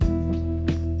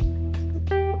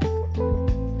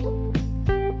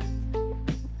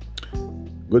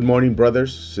Good morning,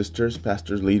 brothers, sisters,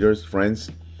 pastors, leaders,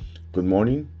 friends. Good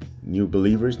morning, new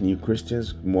believers, new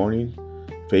Christians. Good morning,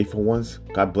 faithful ones.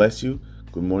 God bless you.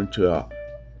 Good morning to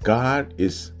God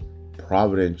is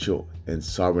providential and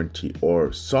sovereignty,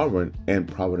 or sovereign and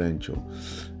providential.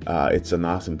 It's an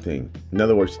awesome thing. In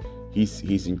other words,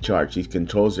 He's in charge. He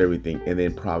controls everything, and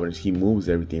then providence, He moves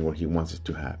everything where He wants it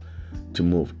to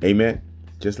move. Amen.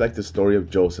 Just like the story of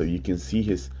Joseph, you can see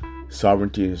His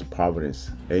sovereignty and His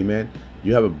providence. Amen.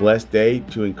 You have a blessed day.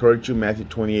 To encourage you, Matthew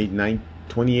 28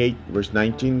 verse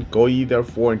 19. Go ye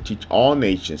therefore and teach all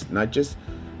nations, not just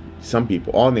some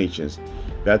people, all nations.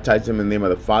 Baptize them in the name of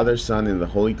the Father, Son, and the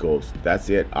Holy Ghost. That's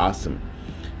it. Awesome.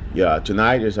 Yeah,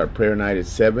 tonight is our prayer night at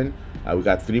 7. We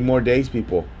got 3 more days,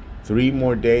 people. 3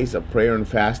 more days of prayer and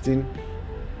fasting.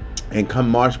 And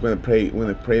come March, we're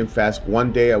gonna pray and fast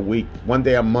 1 day a week, 1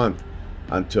 day a month,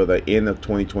 until the end of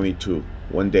 2022.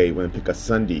 1 day, we're gonna pick a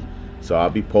Sunday. So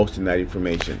I'll be posting that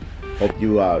information. Hope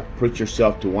you put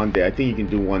yourself to 1 day. I think you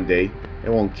can do 1 day. It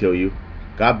won't kill you.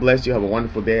 God bless you. Have a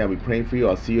wonderful day. I'll be praying for you.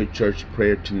 I'll see you at church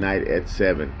prayer tonight at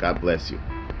 7. God bless you.